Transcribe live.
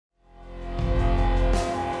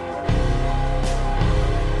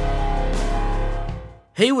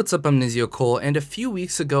Hey, what's up? I'm Nizio Cole, and a few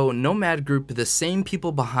weeks ago, Nomad Group, the same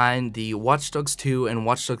people behind the Watch Dogs 2 and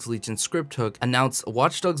Watch Dogs Legion script hook, announced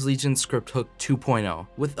Watch Dogs Legion script hook 2.0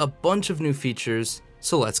 with a bunch of new features.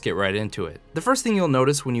 So let's get right into it. The first thing you'll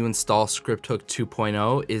notice when you install Script Hook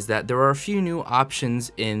 2.0 is that there are a few new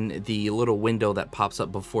options in the little window that pops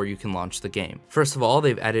up before you can launch the game. First of all,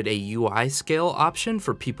 they've added a UI scale option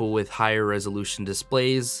for people with higher resolution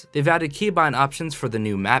displays. They've added keybind options for the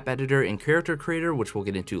new map editor and character creator, which we'll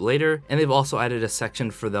get into later. And they've also added a section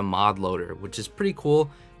for the mod loader, which is pretty cool.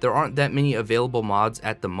 There aren't that many available mods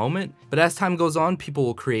at the moment, but as time goes on, people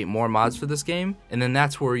will create more mods for this game, and then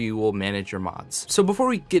that's where you will manage your mods. So before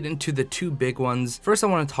we get into the two big ones, first I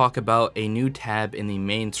want to talk about a new tab in the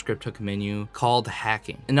main script hook menu called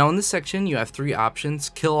hacking. And now in this section, you have three options: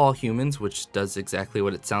 kill all humans, which does exactly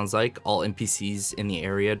what it sounds like. All NPCs in the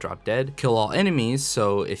area drop dead. Kill all enemies,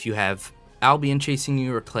 so if you have Albion chasing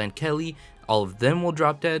you or Clan Kelly, all of them will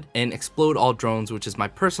drop dead. And explode all drones, which is my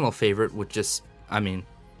personal favorite, which just,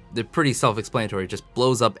 they're pretty self-explanatory, just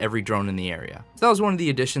blows up every drone in the area. So that was one of the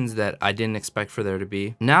additions that I didn't expect for there to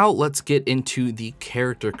be. Now let's get into the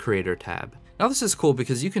character creator tab. Now this is cool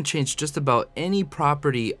because you can change just about any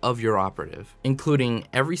property of your operative, including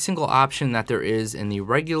every single option that there is in the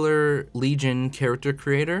regular Legion character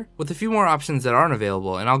creator, with a few more options that aren't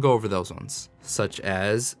available, and I'll go over those ones, such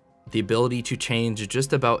as the ability to change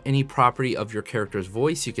just about any property of your character's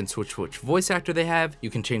voice. You can switch which voice actor they have. You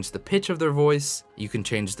can change the pitch of their voice. You can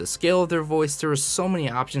change the scale of their voice. There are so many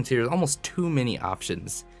options here, almost too many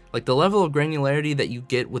options. Like, the level of granularity that you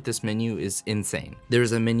get with this menu is insane.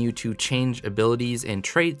 There's a menu to change abilities and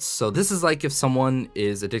traits. So this is like if someone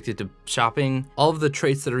is addicted to shopping, all of the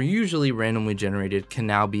traits that are usually randomly generated can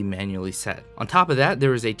now be manually set. On top of that,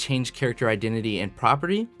 there is a change character identity and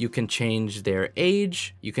property. You can change their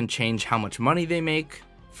age. You can change how much money they make,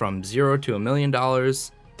 from $0 to $1 million.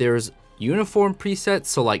 There's uniform presets,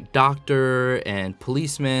 so like doctor and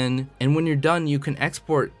policeman. And when you're done, you can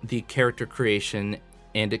export the character creation,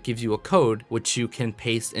 and it gives you a code which you can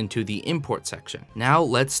paste into the import section. Now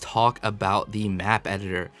let's talk about the map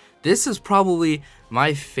editor. This is probably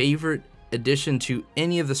my favorite addition to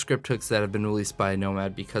any of the script hooks that have been released by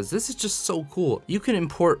Nomad, because this is just so cool. You can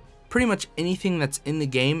import pretty much anything that's in the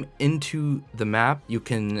game into the map. You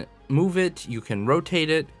can move it, you can rotate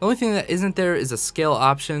it. The only thing that isn't there is a scale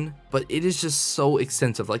option, but it is just so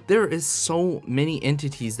extensive. Like, there is so many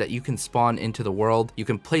entities that you can spawn into the world. You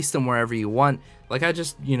can place them wherever you want. Like, I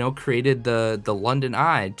just, created the London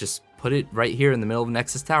Eye, just put it right here in the middle of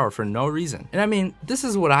Nexus Tower for no reason. And this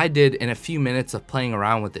is what I did in a few minutes of playing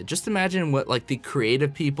around with it. Just imagine what like the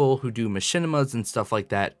creative people who do machinimas and stuff like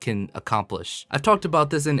that can accomplish. I've talked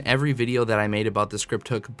about this in every video that I made about the script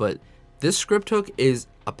hook, but this script hook is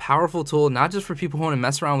a powerful tool, not just for people who want to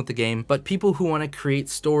mess around with the game, but people who want to create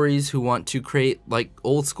stories, who want to create like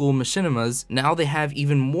old school machinimas. Now they have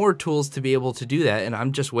even more tools to be able to do that, and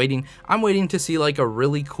I'm waiting to see like a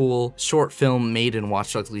really cool short film made in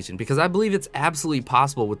Watch Dogs Legion, because I believe it's absolutely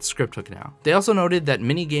possible with script hook now. They also noted that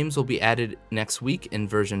mini games will be added next week in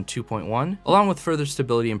version 2.1, along with further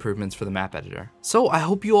stability improvements for the map editor. So I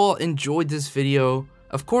hope you all enjoyed this video.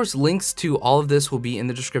 Of course, links to all of this will be in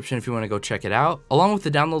the description if you want to go check it out. Along with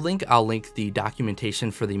the download link, I'll link the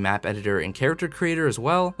documentation for the map editor and character creator as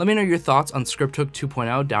well. Let me know your thoughts on Script Hook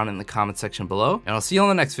 2.0 down in the comment section below, and I'll see you on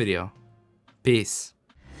the next video. Peace.